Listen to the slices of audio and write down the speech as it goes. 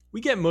We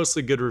get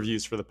mostly good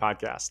reviews for the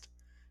podcast.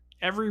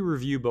 Every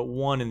review but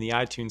one in the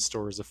iTunes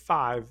store is a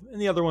 5,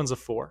 and the other one's a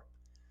 4.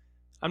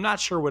 I'm not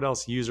sure what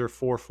else user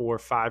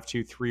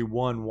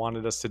 445231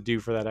 wanted us to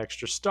do for that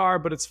extra star,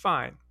 but it's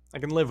fine. I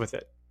can live with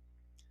it.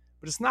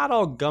 But it's not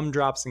all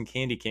gumdrops and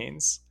candy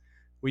canes.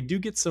 We do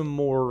get some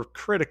more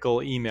critical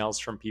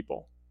emails from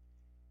people.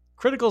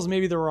 Critical is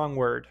maybe the wrong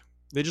word.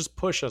 They just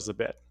push us a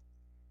bit.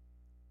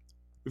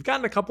 We've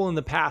gotten a couple in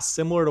the past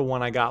similar to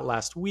one I got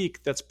last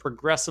week that's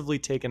progressively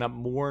taken up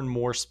more and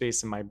more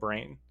space in my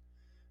brain.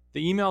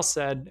 The email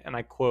said, and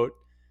I quote,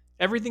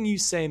 "Everything you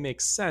say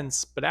makes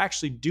sense, but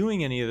actually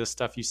doing any of the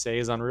stuff you say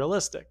is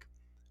unrealistic.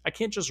 I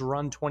can't just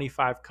run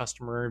 25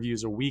 customer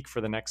interviews a week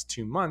for the next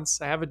 2 months.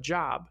 I have a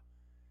job.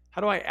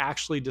 How do I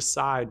actually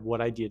decide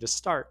what idea to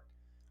start?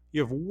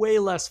 You have way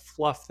less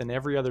fluff than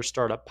every other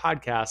startup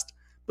podcast,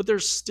 but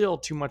there's still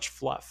too much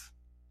fluff."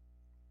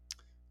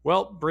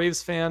 Well,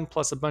 Braves fan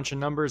plus a bunch of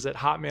numbers at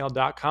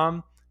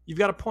hotmail.com, you've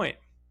got a point.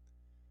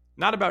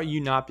 Not about you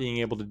not being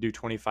able to do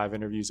 25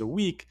 interviews a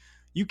week.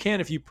 You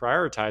can if you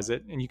prioritize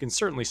it, and you can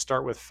certainly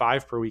start with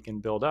 5 per week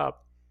and build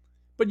up.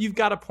 But you've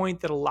got a point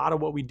that a lot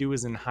of what we do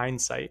is in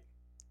hindsight,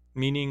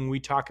 meaning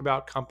we talk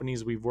about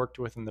companies we've worked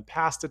with in the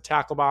past at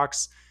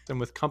Tacklebox and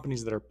with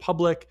companies that are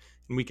public,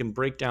 and we can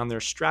break down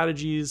their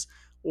strategies,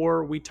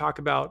 or we talk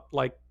about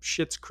like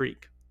Schitt's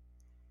Creek.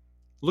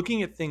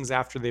 Looking at things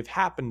after they've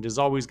happened is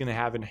always going to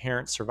have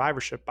inherent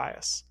survivorship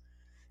bias.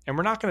 And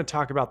we're not going to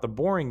talk about the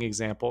boring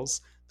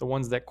examples, the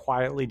ones that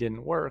quietly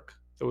didn't work.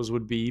 Those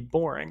would be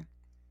boring.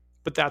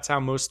 But that's how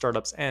most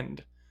startups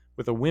end,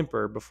 with a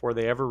whimper before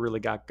they ever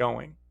really got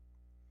going.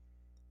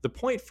 The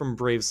point from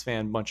Braves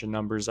fan bunch of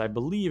numbers, I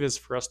believe, is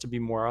for us to be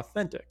more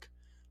authentic,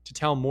 to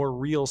tell more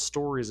real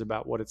stories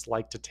about what it's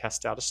like to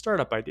test out a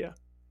startup idea.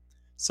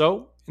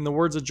 So, in the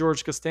words of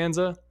George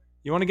Costanza,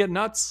 you want to get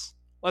nuts?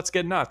 Let's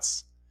get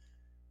nuts.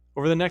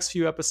 Over the next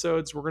few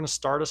episodes, we're going to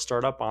start a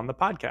startup on the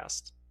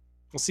podcast.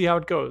 We'll see how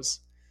it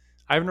goes.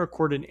 I haven't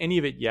recorded any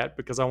of it yet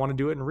because I want to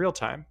do it in real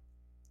time.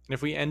 And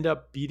if we end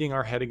up beating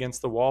our head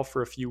against the wall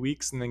for a few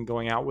weeks and then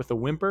going out with a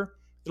whimper,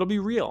 it'll be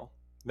real.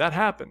 That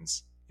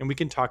happens, and we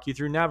can talk you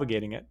through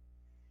navigating it.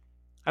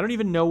 I don't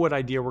even know what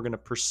idea we're going to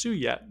pursue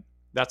yet.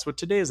 That's what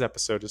today's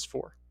episode is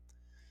for.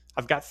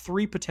 I've got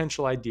 3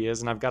 potential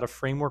ideas, and I've got a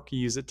framework we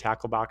use at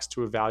Tacklebox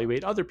to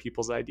evaluate other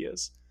people's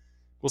ideas.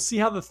 We'll see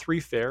how the 3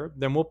 fare,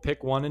 then we'll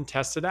pick one and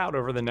test it out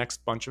over the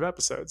next bunch of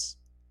episodes.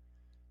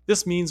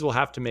 This means we'll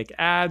have to make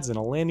ads and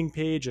a landing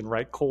page and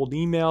write cold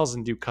emails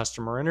and do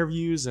customer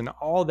interviews and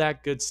all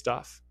that good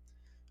stuff.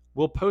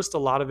 We'll post a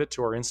lot of it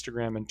to our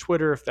Instagram and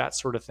Twitter if that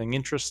sort of thing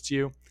interests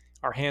you.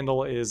 Our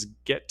handle is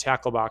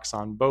GetTacklebox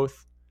on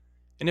both.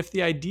 And if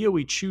the idea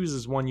we choose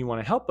is one you want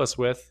to help us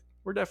with,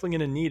 we're definitely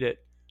going to need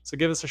it. So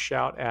give us a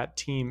shout at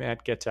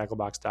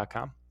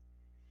team@gettacklebox.com.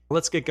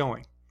 Let's get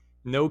going.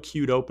 No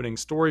cute opening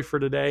story for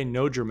today,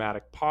 no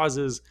dramatic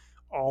pauses,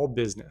 all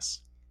business.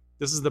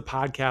 This is the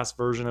podcast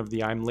version of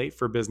the "I'm late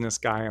for business"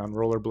 guy on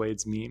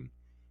rollerblades meme.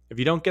 If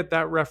you don't get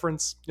that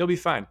reference, you'll be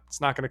fine.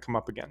 It's not going to come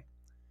up again.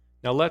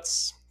 Now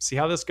let's see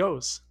how this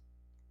goes.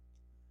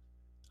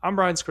 I'm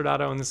Brian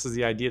Scordato, and this is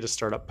the Idea to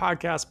Startup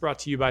podcast brought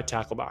to you by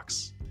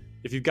Tacklebox.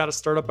 If you've got a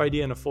startup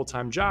idea and a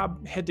full-time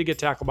job, head to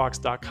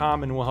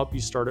gettacklebox.com and we'll help you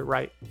start it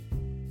right.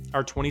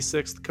 Our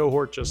 26th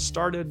cohort just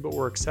started, but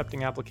we're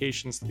accepting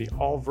applications to the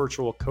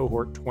all-virtual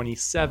cohort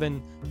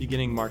 27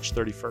 beginning March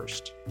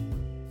 31st.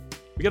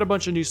 We got a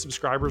bunch of new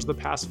subscribers the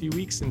past few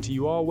weeks, and to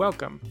you all,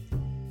 welcome.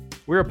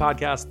 We're a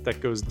podcast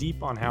that goes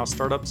deep on how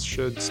startups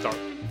should start.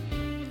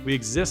 We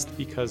exist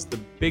because the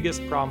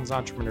biggest problems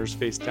entrepreneurs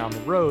face down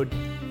the road,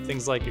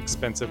 things like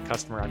expensive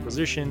customer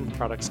acquisition,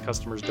 products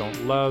customers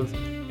don't love,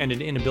 and an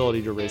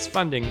inability to raise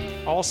funding,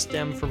 all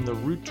stem from the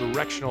root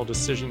directional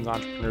decisions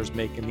entrepreneurs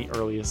make in the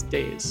earliest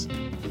days.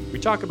 We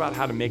talk about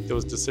how to make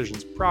those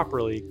decisions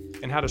properly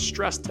and how to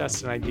stress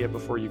test an idea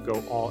before you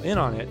go all in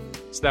on it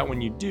so that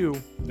when you do,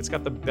 it's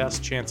got the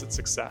best chance at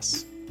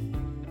success.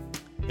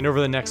 And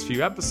over the next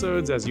few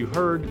episodes, as you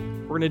heard,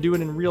 we're going to do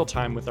it in real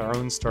time with our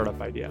own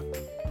startup idea.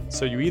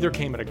 So you either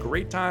came at a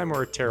great time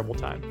or a terrible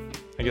time.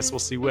 I guess we'll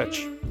see which.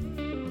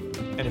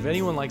 And if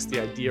anyone likes the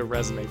idea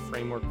resume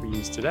framework we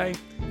use today,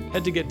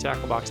 head to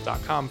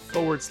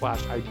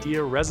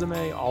gettacklebox.com/idea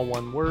resume, all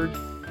one word,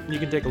 and you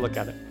can take a look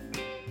at it.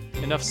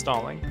 Enough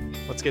stalling.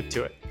 Let's get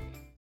to it.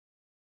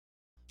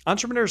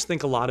 Entrepreneurs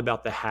think a lot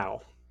about the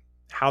how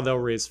they'll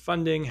raise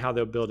funding, how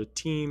they'll build a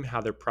team, how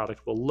their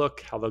product will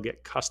look, how they'll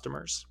get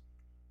customers.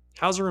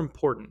 Hows are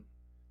important,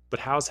 but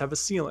hows have a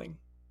ceiling.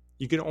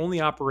 You can only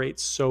operate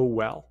so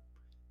well.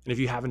 And if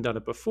you haven't done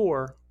it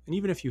before, and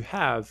even if you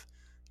have,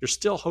 you're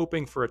still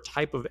hoping for a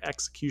type of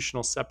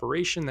executional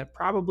separation that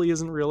probably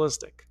isn't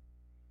realistic.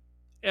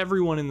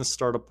 Everyone in the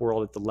startup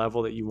world at the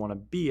level that you want to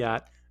be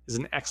at is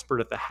an expert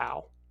at the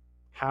how.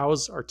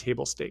 Hows are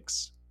table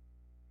stakes.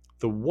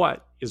 The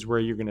what is where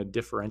you're going to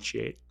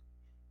differentiate.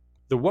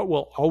 The what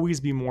will always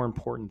be more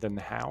important than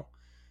the how,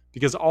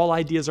 because all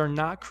ideas are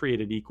not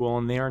created equal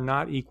and they are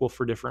not equal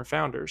for different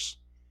founders.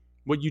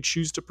 What you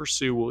choose to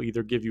pursue will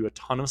either give you a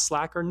ton of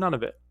slack or none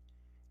of it.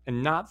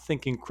 And not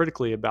thinking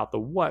critically about the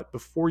what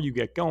before you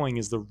get going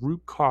is the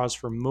root cause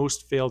for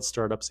most failed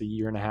startups a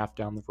year and a half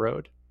down the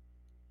road.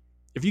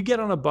 If you get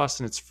on a bus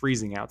and it's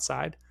freezing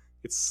outside,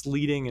 it's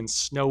sleeting and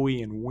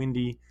snowy and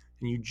windy,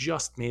 and you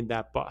just made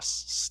that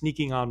bus,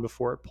 sneaking on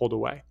before it pulled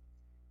away,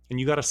 and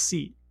you got a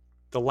seat,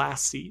 the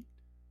last seat,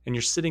 and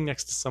you're sitting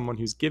next to someone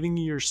who's giving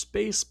you your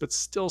space but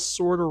still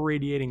sort of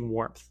radiating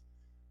warmth,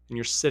 and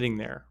you're sitting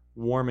there,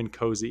 warm and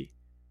cozy,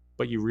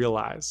 but you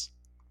realize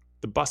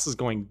the bus is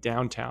going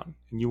downtown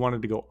and you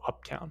wanted to go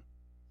uptown.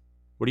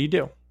 What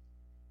do?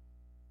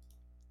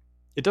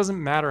 It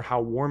doesn't matter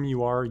how warm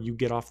you are, you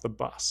get off the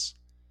bus.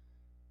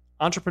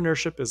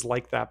 Entrepreneurship is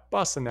like that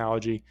bus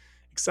analogy,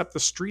 except the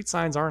street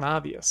signs aren't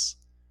obvious.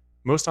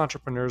 Most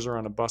entrepreneurs are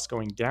on a bus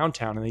going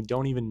downtown and they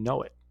don't even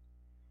know it.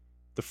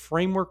 The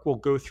framework we'll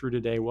go through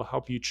today will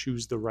help you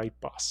choose the right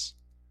bus.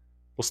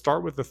 We'll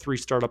start with the 3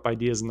 startup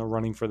ideas in the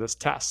running for this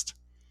test.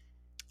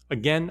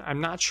 Again,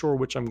 I'm not sure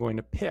which I'm going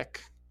to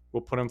pick.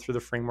 We'll put them through the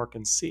framework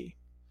and see.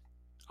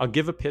 I'll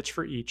give a pitch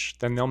for each,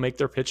 then they'll make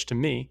their pitch to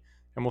me,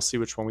 and we'll see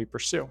which one we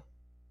pursue.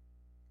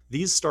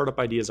 These startup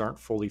ideas aren't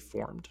fully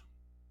formed.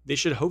 They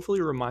should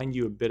hopefully remind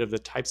you a bit of the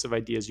types of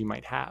ideas you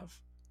might have.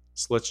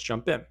 So let's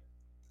jump in.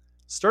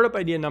 Startup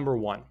idea number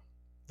 1,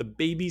 the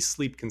baby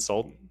sleep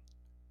consultant.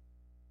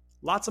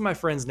 Lots of my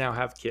friends now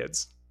have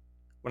kids.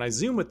 When I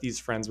Zoom with these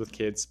friends with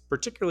kids,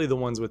 particularly the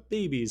ones with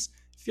babies,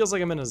 it feels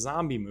like I'm in a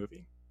zombie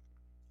movie.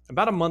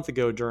 About a month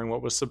ago, during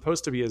what was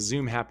supposed to be a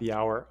Zoom happy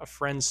hour, a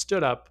friend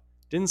stood up,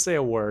 didn't say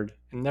a word,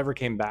 and never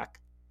came back.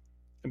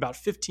 About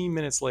 15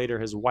 minutes later,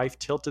 his wife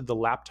tilted the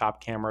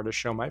laptop camera to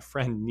show my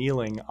friend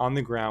kneeling on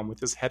the ground with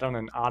his head on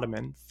an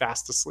ottoman,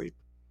 fast asleep.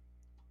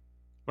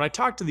 When I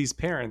talk to these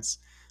parents,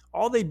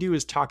 all they do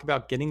is talk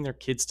about getting their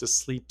kids to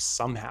sleep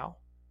somehow.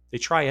 They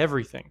try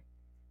everything.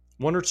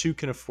 1 or 2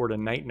 can afford a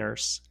night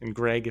nurse, and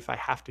Greg, if I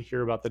have to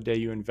hear about the day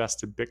you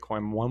invested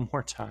Bitcoin one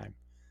more time.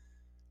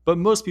 But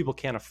most people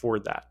can't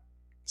afford that.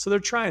 So they're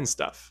trying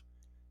stuff.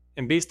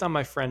 And based on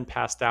my friend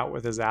passed out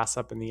with his ass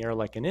up in the air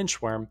like an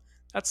inchworm,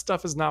 that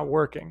stuff is not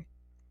working.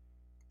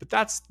 But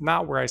that's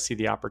not where I see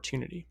the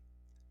opportunity.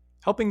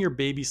 Helping your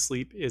baby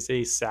sleep is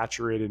a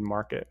saturated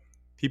market.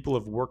 People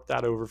have worked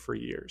that over for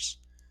years.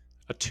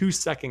 A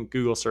 2-second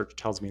Google search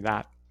tells me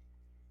that.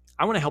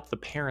 I want to help the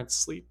parents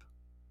sleep.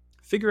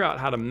 Figure out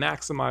how to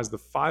maximize the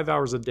 5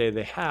 hours a day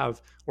they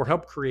have, or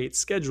help create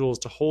schedules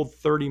to hold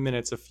 30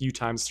 minutes a few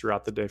times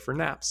throughout the day for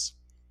naps.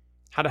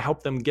 How to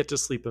help them get to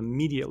sleep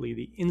immediately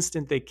the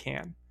instant they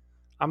can.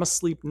 I'm a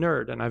sleep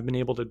nerd, and I've been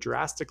able to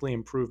drastically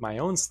improve my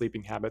own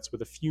sleeping habits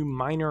with a few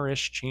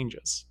minor-ish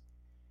changes.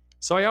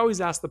 So I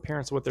always ask the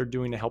parents what they're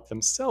doing to help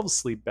themselves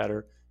sleep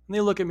better, and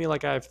they look at me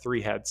like I have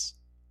 3 heads.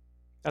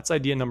 That's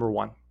idea number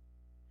 1.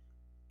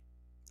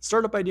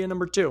 Startup idea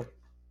number 2,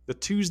 the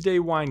Tuesday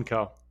Wine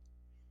Co.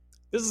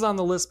 This is on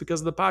the list because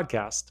of the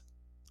podcast.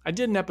 I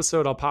did an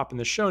episode I'll pop in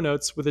the show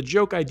notes with a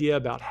joke idea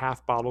about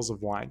half bottles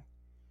of wine.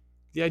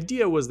 The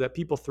idea was that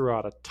people threw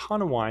out a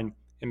ton of wine,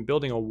 and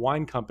building a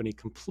wine company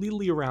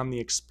completely around the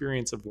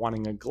experience of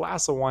wanting a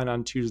glass of wine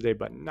on Tuesday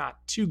but not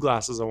 2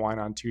 glasses of wine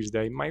on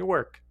Tuesday might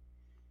work.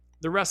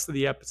 The rest of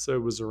the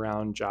episode was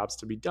around jobs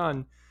to be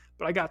done,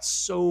 but I got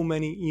so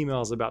many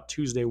emails about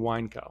Tuesday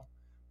Wine Co.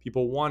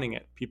 People wanting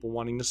it, people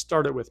wanting to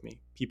start it with me,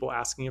 people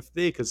asking if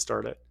they could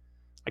start it.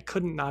 I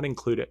couldn't not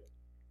include it.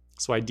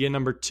 So idea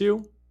number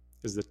 2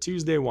 is the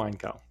Tuesday Wine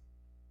Co.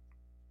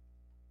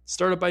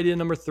 Startup idea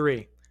number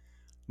 3,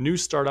 new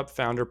startup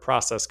founder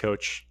process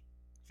coach.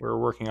 We're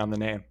working on the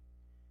name.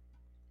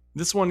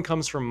 This one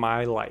comes from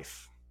my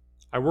life.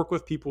 I work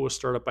with people with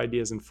startup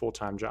ideas and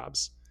full-time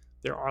jobs.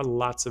 There are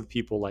lots of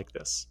people like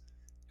this,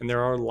 and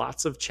there are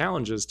lots of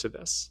challenges to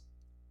this.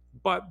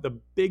 But the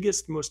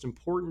biggest, most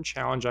important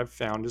challenge I've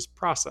found is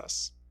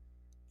process.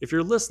 If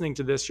you're listening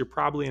to this, you're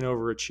probably an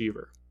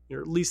overachiever.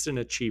 You're at least an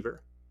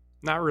achiever.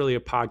 Not really a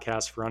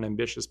podcast for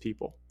unambitious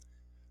people.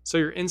 So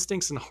your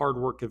instincts and hard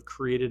work have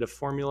created a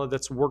formula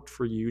that's worked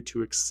for you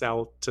to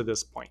excel to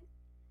this point.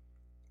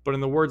 But in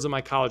the words of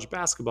my college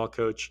basketball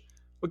coach,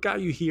 what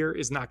got you here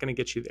is not going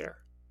to get you there.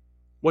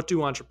 What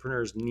do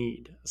entrepreneurs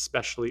need,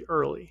 especially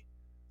early?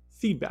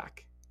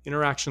 Feedback,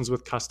 interactions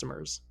with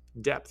customers,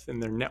 depth in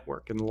their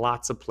network in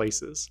lots of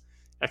places,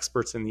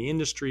 experts in the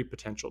industry,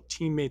 potential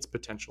teammates,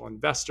 potential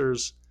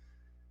investors.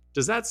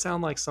 Does that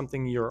sound like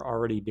something you're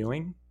already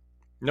doing?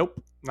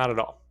 Nope, not at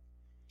all.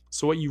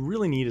 So what you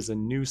really need is a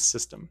new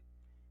system.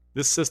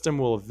 This system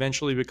will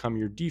eventually become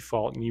your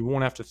default, and you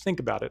won't have to think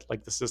about it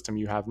like the system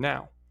you have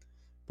now.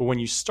 But when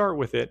you start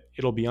with it,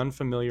 it'll be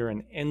unfamiliar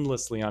and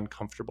endlessly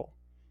uncomfortable.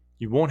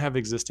 You won't have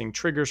existing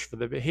triggers for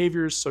the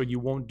behaviors, so you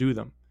won't do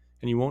them,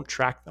 and you won't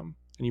track them,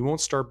 and you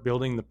won't start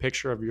building the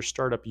picture of your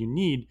startup you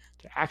need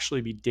to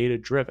actually be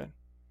data-driven.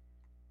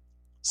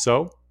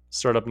 So,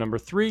 startup number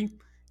 3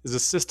 is a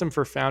system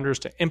for founders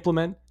to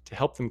implement to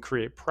help them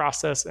create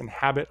process and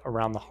habit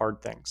around the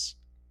hard things.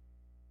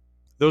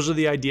 Those are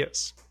the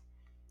ideas.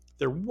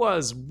 There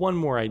was one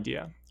more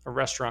idea, a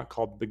restaurant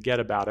called Baguette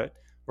About It,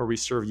 where we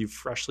serve you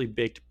freshly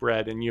baked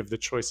bread and you have the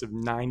choice of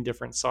 9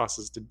 different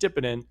sauces to dip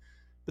it in,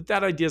 But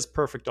that idea is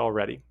perfect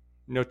already.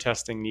 No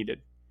testing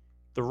needed.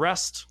 The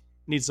rest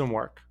needs some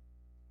work.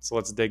 So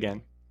let's dig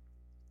in.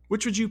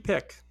 Which would you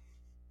pick?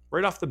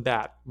 Right off the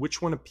bat,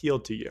 which one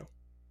appealed to you?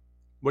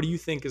 What do you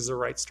think is the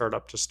right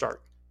startup to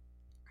start?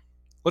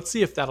 Let's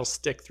see if that'll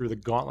stick through the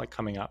gauntlet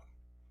coming up.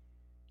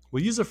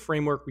 We'll use a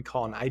framework we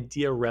call an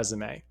idea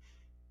resume.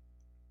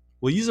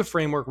 That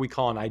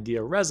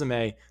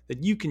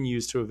you can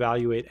use to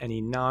evaluate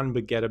any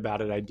non-baguette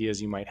about it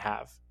ideas you might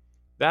have.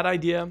 That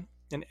idea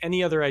and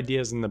any other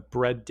ideas in the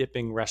bread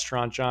dipping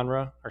restaurant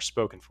genre are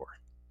spoken for.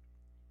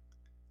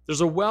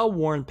 There's a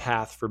well-worn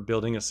path for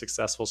building a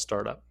successful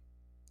startup.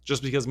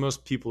 Just because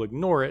most people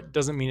ignore it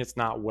doesn't mean it's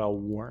not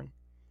well-worn.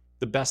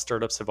 The best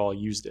startups have all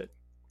used it.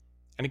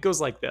 And it goes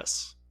like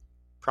this: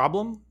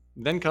 problem,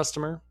 then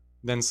customer,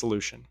 then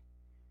solution.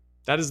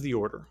 That is the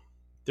order.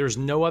 There's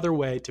no other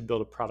way to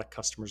build a product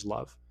customers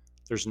love.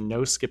 There's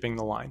no skipping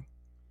the line.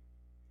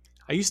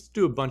 I used to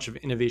do a bunch of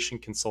innovation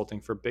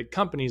consulting for big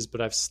companies,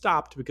 but I've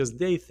stopped because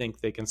they think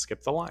they can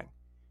skip the line.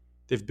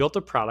 They've built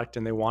a product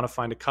and they want to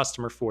find a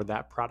customer for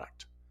that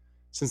product.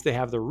 Since they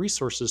have the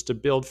resources to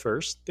build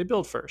first, they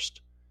build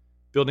first.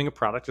 Building a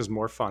product is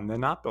more fun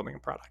than not building a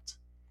product.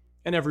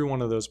 And every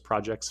one of those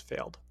projects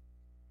failed.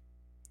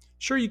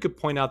 Sure, you could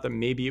point out that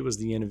maybe it was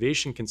the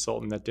innovation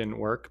consultant that didn't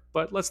work,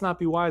 but let's not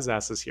be wise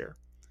asses here.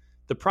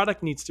 The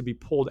product needs to be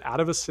pulled out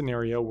of a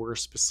scenario where a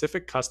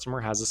specific customer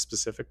has a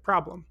specific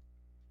problem.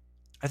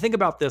 I think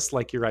about this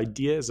like your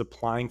idea is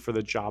applying for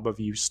the job of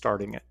you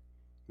starting it,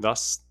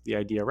 thus the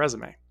idea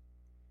resume.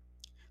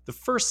 The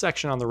first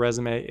section on the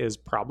resume is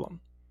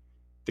problem.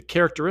 The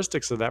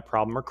characteristics of that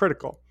problem are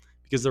critical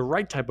because the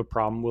right type of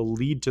problem will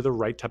lead to the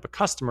right type of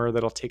customer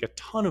that'll take a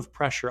ton of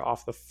pressure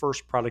off the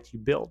first product you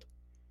build.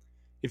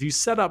 If you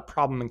set up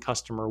problem and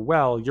customer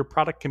well, your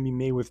product can be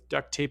made with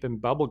duct tape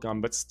and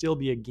bubblegum but still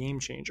be a game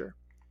changer.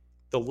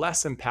 The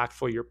less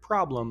impactful your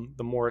problem,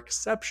 the more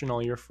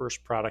exceptional your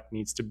first product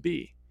needs to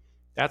be.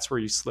 That's where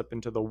you slip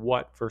into the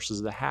what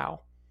versus the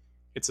how.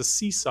 It's a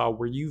seesaw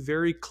where you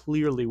very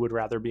clearly would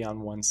rather be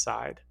on one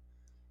side.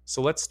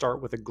 So let's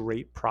start with a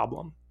great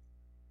problem.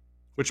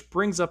 Which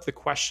brings up the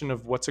question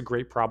of what's a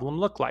great problem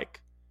look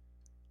like?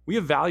 We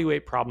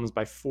evaluate problems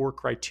by 4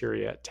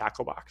 criteria at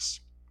Tacklebox.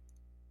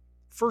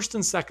 First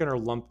and second are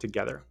lumped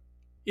together.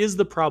 Is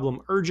the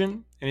problem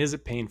urgent and is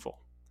it painful?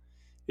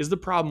 Is the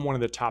problem one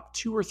of the top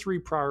 2 or 3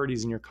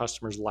 priorities in your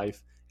customer's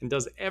life, and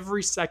does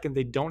every second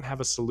they don't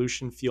have a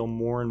solution feel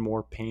more and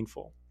more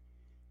painful?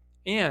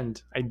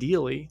 And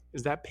ideally,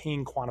 is that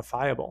pain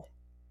quantifiable?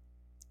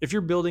 If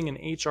you're building an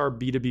HR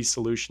B2B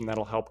solution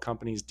that'll help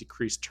companies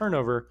decrease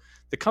turnover,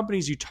 the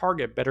companies you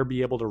target better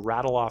be able to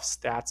rattle off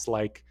stats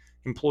like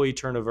employee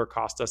turnover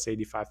cost us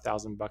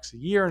 $85,000 a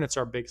year and it's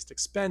our biggest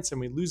expense and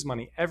we lose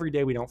money every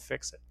day we don't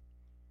fix it.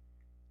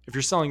 If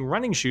you're selling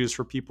running shoes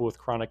for people with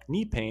chronic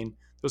knee pain,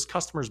 those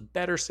customers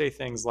better say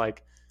things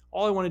like,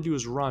 all I want to do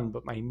is run,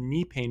 but my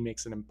knee pain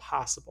makes it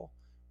impossible.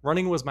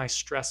 Running was my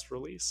stress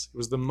release. It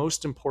was the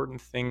most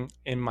important thing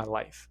in my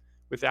life.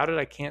 Without it,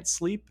 I can't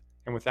sleep,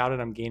 and without it,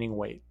 I'm gaining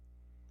weight.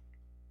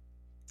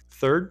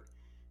 Third,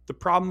 the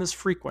problem is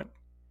frequent.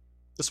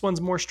 This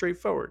one's more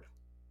straightforward.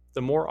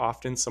 The more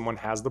often someone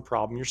has the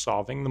problem you're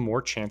solving, the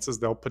more chances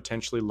they'll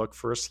potentially look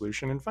for a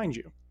solution and find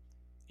you.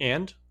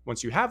 And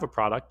once you have a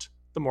product,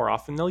 the more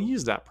often they'll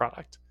use that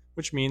product,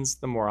 which means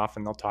the more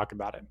often they'll talk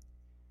about it.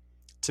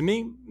 To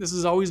me, this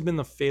has always been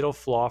the fatal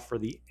flaw for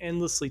the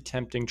endlessly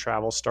tempting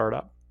travel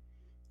startup.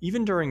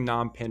 Even during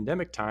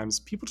non-pandemic times,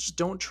 people just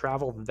don't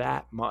travel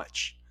that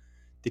much.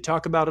 They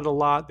talk about it a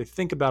lot, they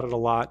think about it a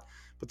lot,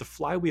 but the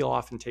flywheel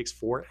often takes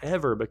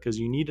forever because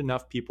you need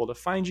enough people to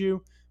find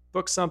you,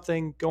 book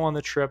something, go on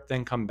the trip,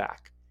 then come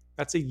back.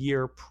 That's a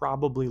year,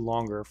 probably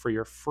longer, for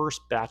your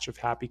first batch of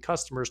happy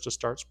customers to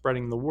start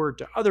spreading the word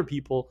to other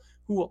people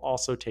who will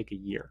also take a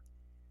year.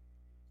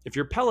 If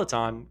you're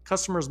Peloton,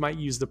 customers might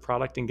use the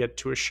product and get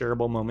to a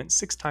shareable moment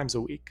 6 times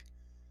a week.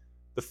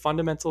 The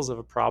fundamentals of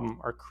a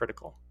problem are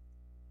critical.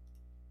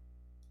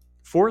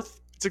 Fourth,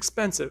 it's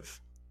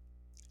expensive.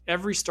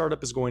 Every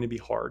startup is going to be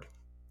hard.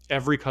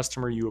 Every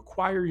customer you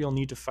acquire, you'll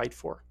need to fight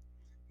for.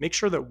 Make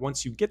sure that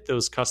once you get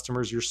those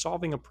customers, you're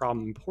solving a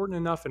problem important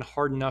enough and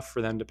hard enough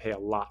for them to pay a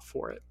lot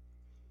for it.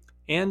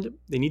 And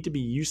they need to be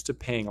used to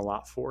paying a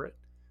lot for it.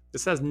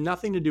 This has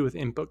nothing to do with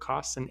input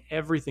costs and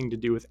everything to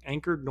do with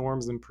anchored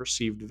norms and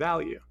perceived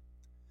value.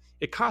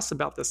 It costs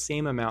about the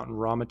same amount in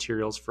raw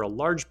materials for a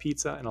large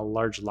pizza and a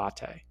large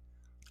latte.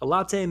 A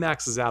latte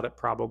maxes out at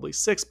probably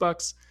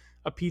 $6,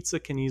 a pizza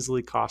can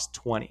easily cost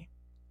 $20.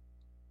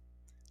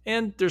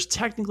 And there's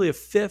technically a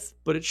fifth,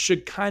 but it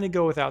should kind of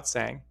go without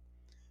saying.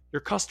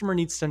 Your customer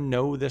needs to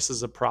know this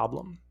is a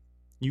problem.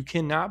 You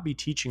cannot be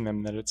teaching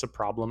them that it's a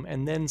problem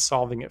and then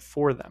solving it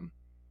for them.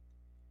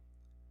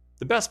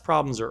 The best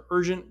problems are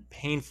urgent,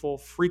 painful,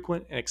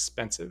 frequent, and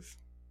expensive.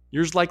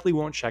 Yours likely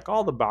won't check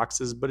all the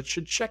boxes, but it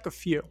should check a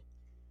few.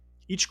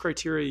 Each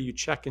criteria you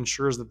check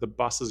ensures that the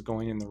bus is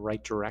going in the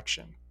right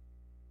direction.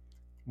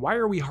 Why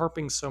are we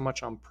harping so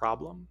much on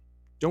problem?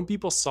 Don't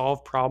people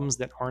solve problems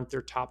that aren't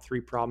their top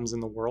 3 problems in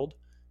the world?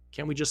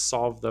 Can't we just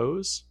solve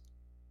those?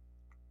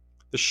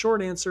 The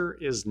short answer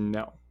is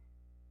no.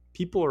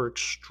 People are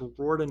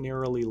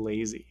extraordinarily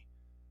lazy.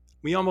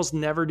 We almost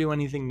never do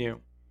anything new.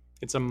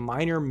 It's a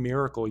minor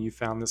miracle you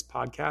found this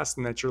podcast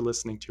and that you're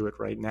listening to it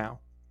right now.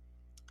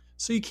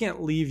 So you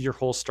can't leave your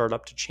whole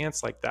startup to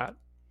chance like that.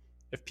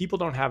 If people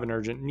don't have an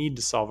urgent need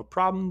to solve a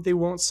problem, they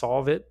won't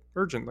solve it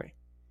urgently.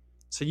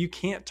 So you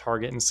can't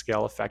target and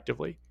scale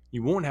effectively.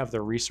 You won't have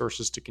the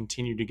resources to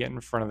continue to get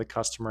in front of the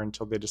customer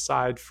until they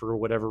decide, for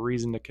whatever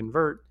reason, to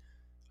convert.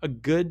 A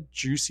good,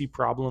 juicy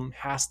problem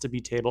has to be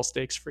table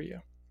stakes for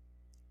you.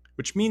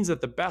 Which means that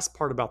the best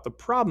part about the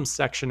problem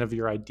section of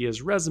your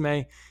ideas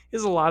resume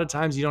is a lot of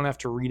times you don't have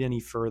to read any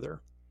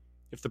further.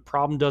 If the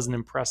problem doesn't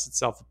impress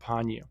itself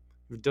upon you,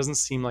 if it doesn't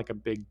seem like a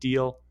big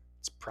deal,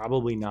 it's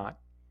probably not.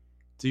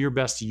 Do your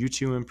best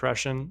U2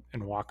 impression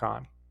and walk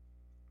on.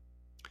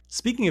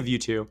 Speaking of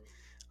U2,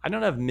 I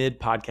don't have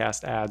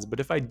mid-podcast ads, but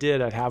if I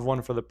did, I'd have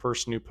one for the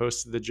person who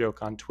posted the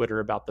joke on Twitter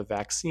about the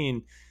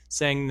vaccine,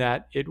 saying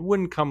that it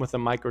wouldn't come with a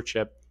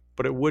microchip,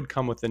 but it would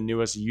come with the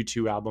newest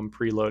U2 album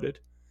preloaded.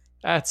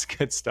 That's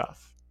good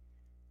stuff.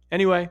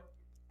 Anyway,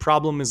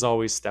 problem is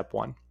always step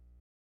one.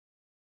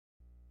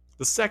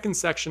 The second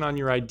section on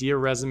your idea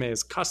resume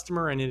is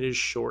customer, and it is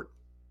short.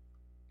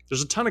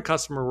 There's a ton of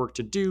customer work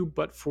to do,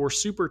 but for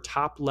super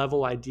top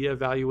level idea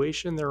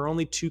evaluation, there are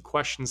only 2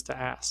 questions to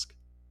ask.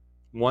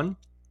 1,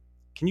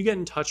 can you get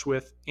in touch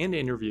with and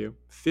interview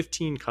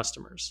 15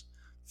 customers,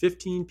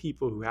 15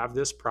 people who have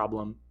this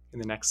problem in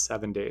the next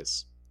 7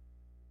 days?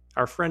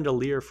 Our friend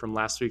Alir from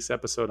last week's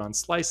episode on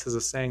Slice has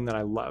a saying that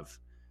I love.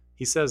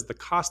 He says the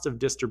cost of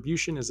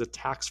distribution is a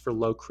tax for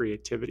low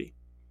creativity.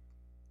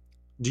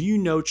 Do you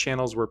know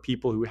channels where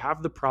people who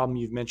have the problem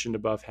you've mentioned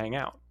above hang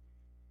out?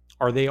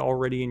 Are they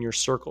already in your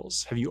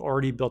circles? Have you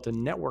already built a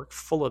network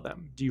full of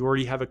them? Do you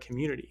already have a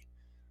community?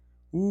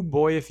 Ooh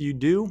boy, if you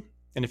do,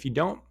 and if you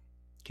don't,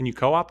 can you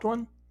co-opt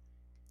one?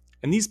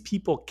 And these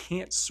people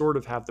can't sort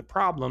of have the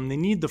problem. They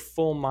need the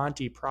full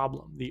Monty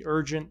problem, the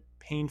urgent,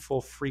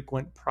 painful,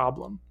 frequent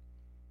problem.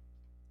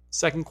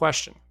 Second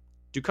question,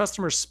 do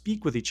customers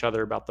speak with each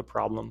other about the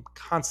problem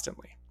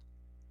constantly?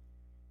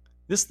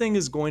 This thing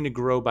is going to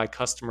grow by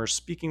customers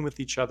speaking with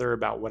each other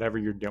about whatever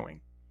you're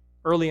doing.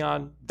 Early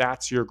on,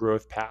 that's your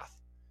growth path.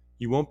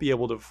 You won't be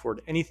able to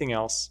afford anything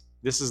else.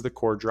 This is the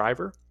core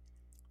driver.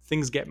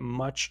 Things get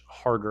much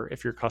harder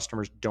if your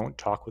customers don't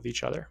talk with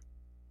each other.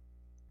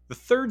 The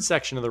third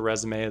section of the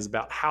resume is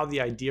about how the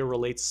idea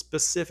relates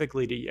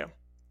specifically to you.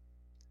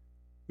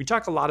 We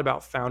talk a lot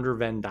about founder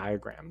Venn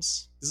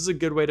diagrams. This is a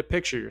good way to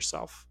picture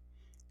yourself.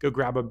 Go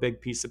grab a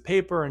big piece of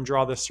paper and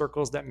draw the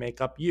circles that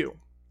make up you,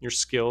 your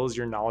skills,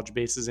 your knowledge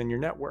bases, and your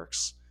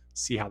networks.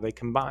 See how they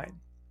combine.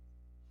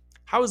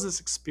 How has this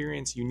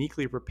experience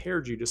uniquely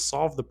prepared you to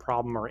solve the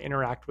problem or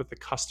interact with the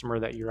customer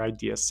that your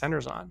idea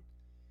centers on?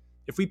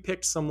 If we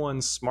picked someone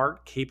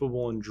smart,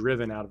 capable, and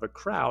driven out of a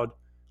crowd,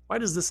 why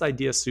does this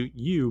idea suit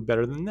you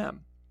better than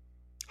them?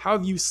 How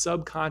have you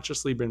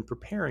subconsciously been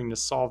preparing to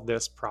solve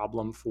this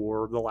problem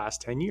for the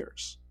last 10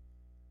 years?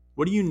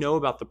 What do you know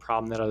about the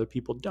problem that other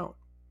people don't?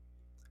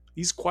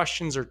 These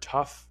questions are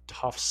tough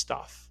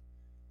stuff.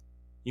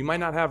 You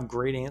might not have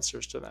great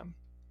answers to them,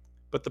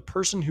 but the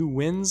person who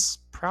wins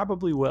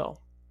probably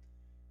will.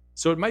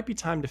 So it might be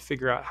time to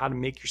figure out how to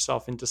make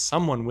yourself into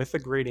someone with a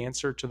great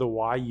answer to the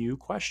why you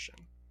question.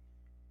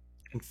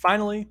 And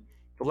finally,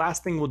 the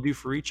last thing we'll do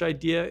for each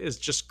idea is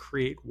just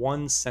create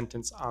one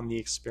sentence on the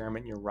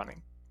experiment you're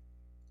running.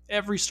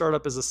 Every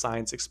startup is a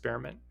science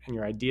experiment, and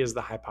your idea is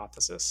the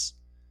hypothesis.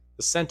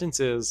 The sentence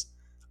is,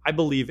 I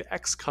believe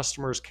X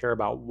customers care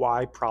about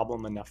Y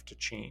problem enough to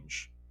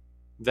change.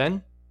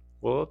 Then,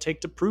 what will it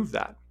take to prove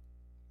that?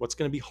 What's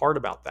going to be hard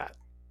about that?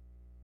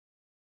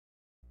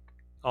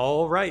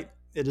 All right,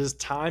 it is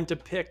time to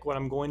pick what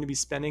I'm going to be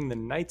spending the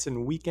nights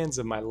and weekends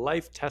of my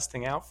life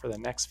testing out for the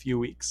next few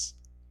weeks.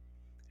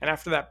 And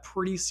after that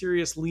pretty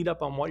serious lead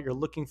up on what you're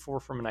looking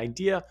for from an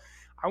idea,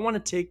 I want to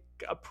take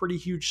a pretty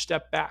huge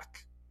step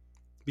back.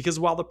 Because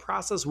while the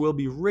process will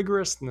be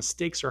rigorous and the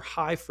stakes are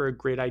high for a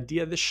great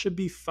idea, this should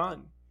be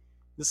fun.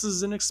 This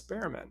is an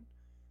experiment.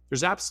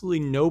 There's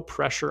absolutely no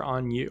pressure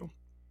on you.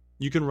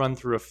 You can run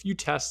through a few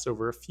tests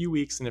over a few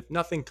weeks, and if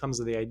nothing comes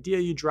of the idea,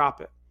 you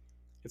drop it.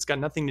 It's got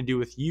nothing to do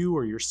with you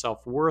or your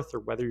self-worth or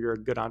whether you're a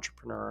good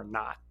entrepreneur or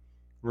not.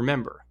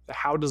 Remember, the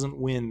how doesn't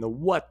win, the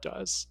what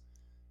does.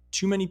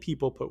 Too many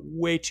people put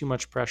way too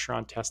much pressure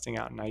on testing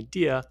out an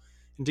idea,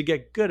 and to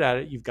get good at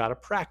it, you've got to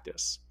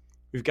practice.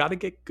 We've got to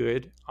get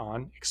good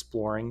on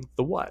exploring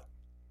the what.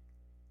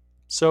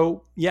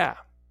 So, yeah,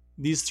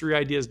 these 3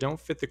 ideas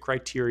don't fit the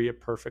criteria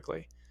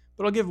perfectly,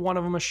 but I'll give one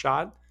of them a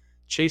shot,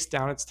 chase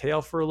down its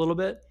tail for a little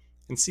bit,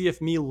 and see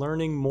if me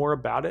learning more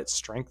about it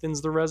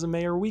strengthens the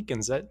resume or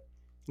weakens it.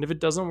 And if it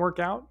doesn't work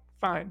out,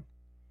 fine.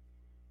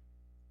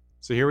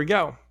 So here we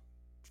go.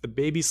 The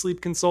Baby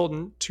Sleep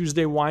Consultant,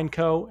 Tuesday Wine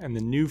Co., and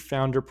the new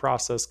Founder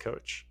Process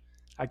Coach.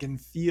 I can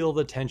feel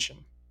the tension.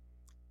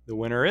 The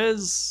winner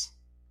is...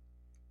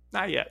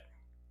 not yet.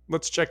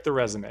 Let's check the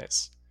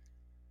resumes.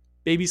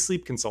 Baby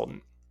Sleep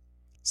Consultant.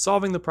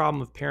 Solving the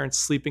problem of parents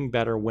sleeping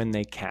better when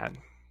they can.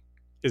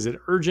 Is it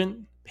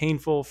urgent,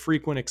 painful,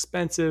 frequent,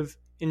 expensive?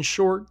 In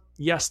short,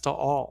 yes to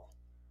all.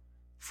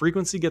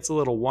 Frequency gets a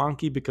little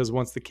wonky because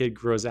once the kid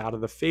grows out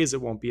of the phase,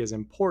 it won't be as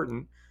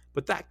important,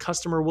 but that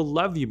customer will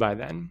love you by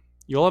then.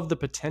 You'll have the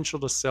potential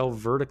to sell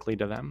vertically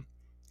to them.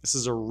 This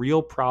is a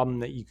real problem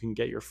that you can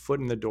get your foot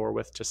in the door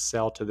with to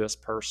sell to this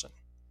person.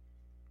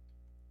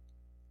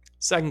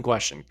 Second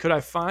question, could I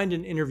find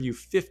and interview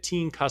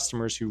 15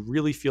 customers who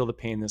really feel the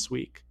pain this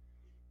week?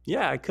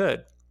 Yeah, I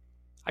could.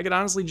 I could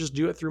honestly just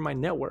do it through my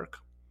network.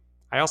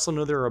 I also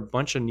know there are a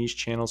bunch of niche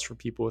channels for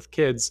people with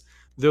kids,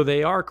 though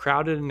they are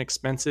crowded and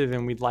expensive,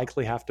 and we'd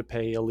likely have to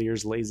pay a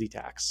Lear's lazy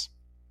tax.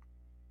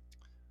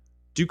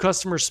 Do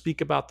customers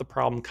speak about the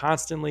problem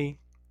constantly?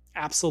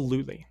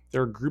 Absolutely.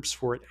 There are groups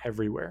for it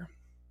everywhere.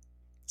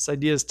 This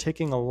idea is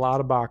ticking a lot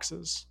of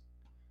boxes.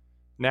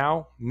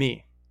 Now,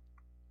 me.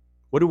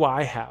 What do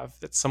I have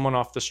that someone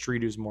off the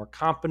street who's more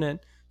competent,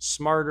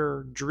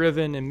 smarter,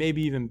 driven, and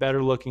maybe even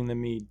better looking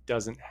than me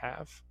doesn't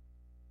have?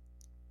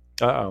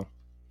 Uh-oh.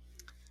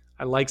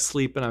 I like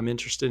sleep and I'm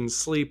interested in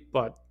sleep,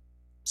 but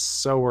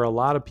so are a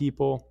lot of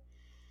people.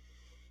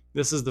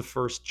 This is the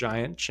first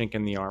giant chink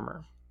in the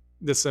armor.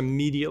 This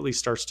immediately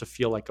starts to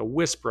feel like a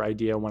whisper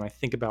idea when I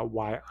think about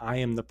why I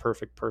am the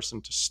perfect person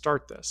to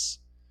start this.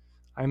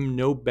 I'm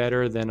no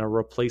better than a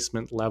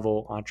replacement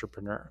level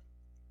entrepreneur.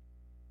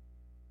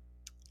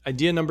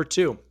 Idea number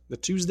 2, the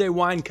Tuesday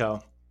Wine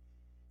Co.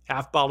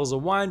 Half bottles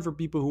of wine for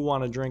people who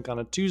want to drink on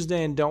a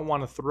Tuesday and don't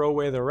want to throw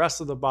away the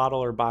rest of the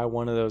bottle or buy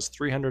one of those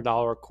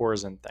 $300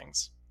 Corazin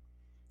things.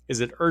 Is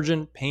it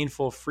urgent,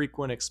 painful,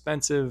 frequent,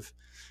 expensive?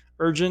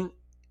 Urgent?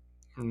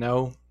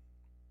 No.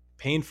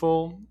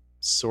 Painful?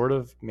 Sort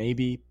of,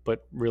 maybe,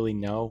 but really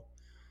no.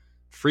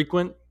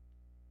 Frequent?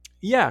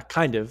 Yeah,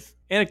 kind of.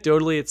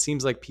 Anecdotally, it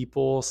seems like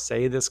people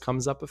say this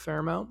comes up a fair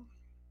amount.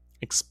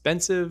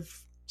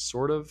 Expensive?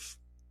 Sort of.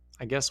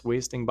 I guess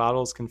wasting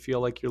bottles can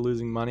feel like you're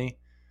losing money.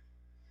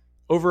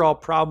 Overall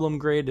problem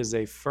grade is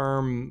a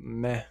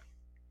firm meh.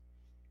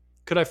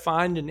 Could I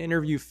find and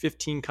interview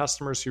 15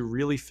 customers who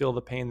really feel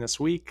the pain this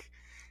week?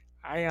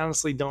 I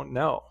honestly don't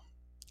know.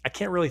 I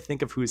can't really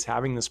think of who's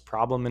having this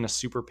problem in a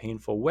super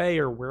painful way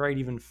or where I'd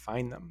even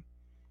find them.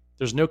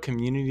 There's no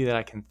community that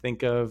I can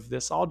think of.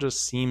 This all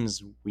just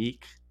seems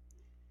weak.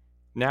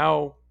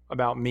 Now,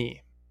 about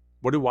me.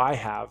 What do I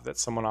have that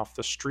someone off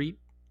the street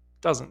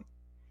doesn't?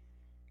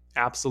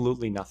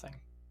 Absolutely nothing.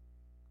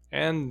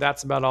 And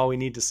that's about all we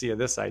need to see of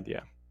this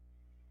idea.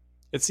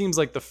 It seems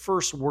like the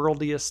first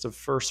worldiest of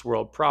first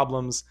world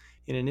problems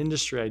in an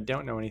industry I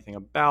don't know anything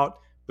about,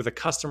 with a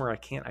customer I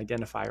can't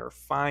identify or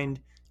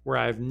find, where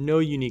I have no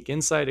unique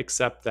insight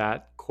except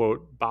that,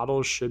 quote,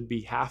 bottles should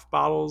be half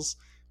bottles,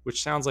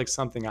 which sounds like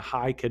something a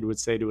high kid would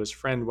say to his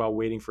friend while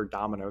waiting for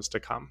Domino's to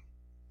come.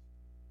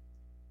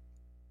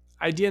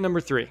 Idea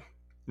number 3,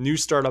 new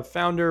startup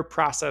founder,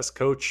 process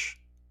coach,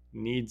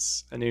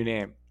 needs a new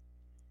name.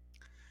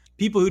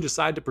 People who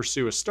decide to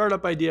pursue a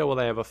startup idea while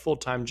they have a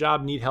full-time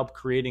job need help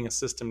creating a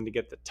system to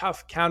get the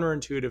tough,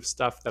 counterintuitive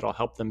stuff that'll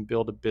help them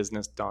build a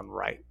business done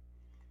right.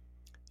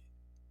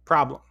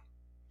 Problem.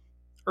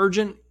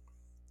 Urgent?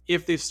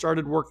 If they've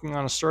started working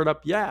on a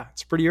startup, yeah,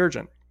 it's pretty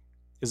urgent.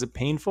 Is it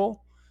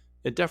painful?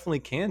 It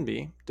definitely can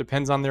be.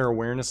 Depends on their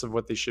awareness of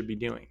what they should be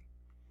doing.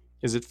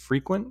 Is it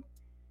frequent?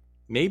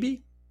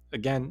 Maybe.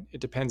 Again,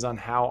 it depends on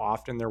how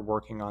often they're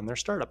working on their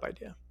startup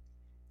idea.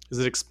 Is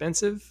it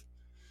expensive?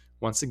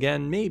 Once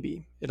again,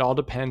 maybe. It all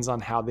depends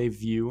on how they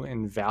view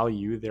and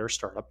value their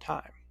startup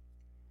time.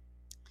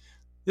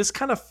 This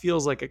kind of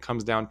feels like it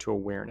comes down to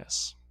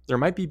awareness. There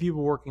might be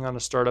people working on a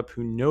startup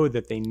who know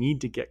that they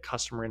need to get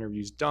customer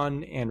interviews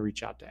done and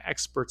reach out to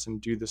experts and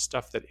do the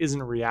stuff that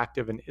isn't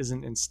reactive and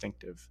isn't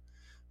instinctive.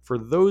 For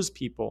those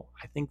people,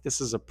 I think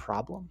this is a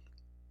problem.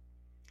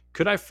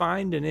 Could I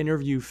find and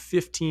interview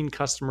 15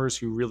 customers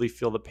who really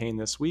feel the pain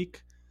this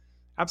week?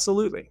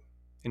 Absolutely.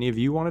 Any of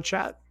you want to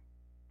chat?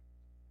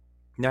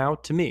 Now,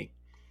 to me,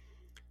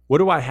 what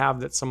do I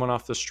have that someone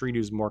off the street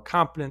who's more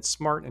competent,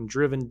 smart, and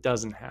driven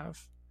doesn't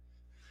have?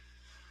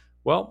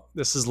 Well,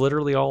 this is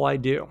literally all I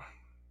do.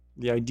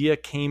 The idea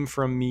came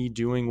from me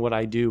doing what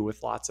I do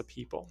with lots of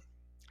people.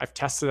 I've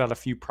tested out a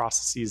few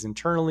processes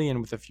internally and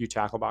with a few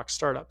Tacklebox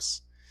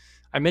startups.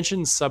 I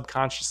mentioned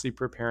subconsciously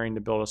preparing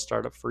to build a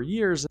startup for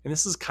years, and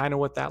this is kind of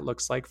what that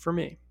looks like for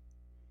me.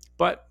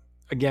 But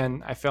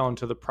again, I fell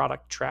into the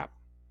product trap.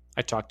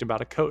 I talked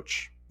about a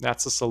coach.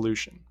 That's a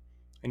solution.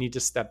 I need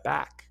to step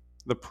back.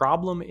 The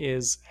problem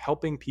is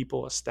helping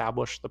people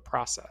establish the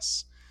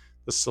process.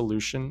 The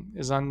solution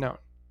is unknown.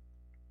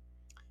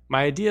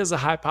 My idea as a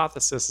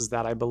hypothesis is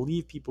that I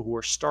believe people who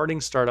are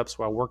starting startups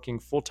while working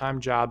full-time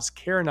jobs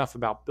care enough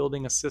about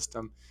building a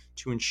system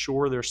to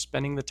ensure they're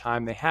spending the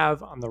time they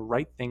have on the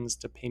right things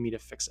to pay me to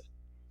fix it.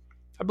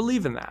 I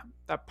believe in that.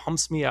 That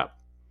pumps me up.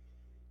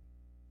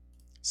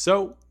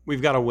 So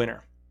we've got a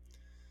winner.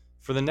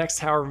 For the next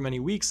however many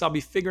weeks, I'll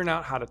be figuring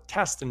out how to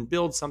test and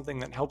build something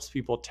that helps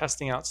people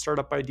testing out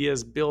startup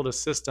ideas build a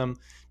system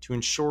to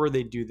ensure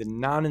they do the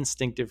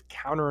non-instinctive,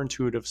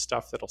 counterintuitive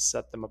stuff that'll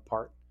set them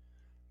apart.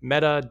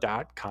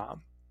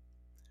 Meta.com.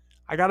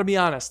 I gotta be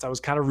honest, I was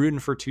kind of rooting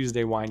for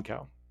Tuesday Wine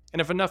Co. And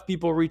if enough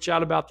people reach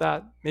out about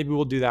that, maybe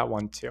we'll do that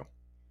one too.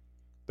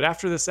 But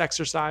after this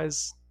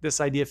exercise,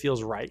 this idea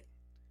feels right.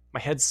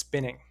 My head's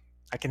spinning.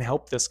 I can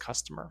help this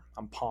customer.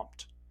 I'm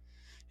pumped.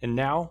 And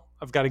now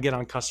I've got to get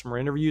on customer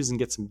interviews and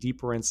get some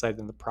deeper insight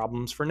into the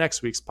problems for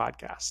next week's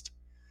podcast.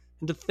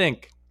 And to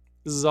think,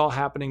 this is all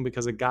happening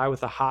because a guy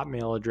with a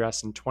Hotmail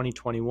address in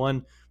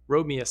 2021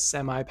 wrote me a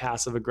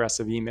semi-passive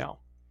aggressive email.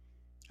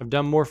 I've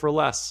done more for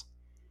less.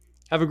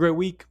 Have a great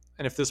week.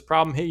 And if this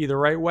problem hit you the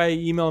right way,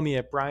 email me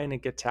at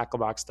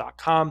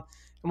brian@gettacklebox.com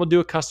and we'll do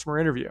a customer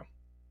interview.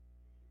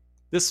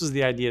 This was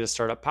the Idea to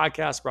Startup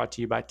podcast brought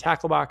to you by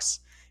Tacklebox.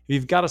 If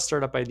you've got a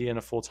startup idea and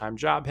a full-time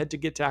job, head to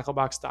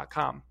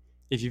gettacklebox.com.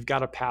 If you've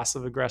got a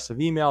passive-aggressive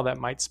email that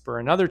might spur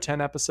another 10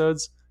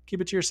 episodes,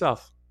 keep it to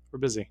yourself. We're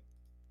busy.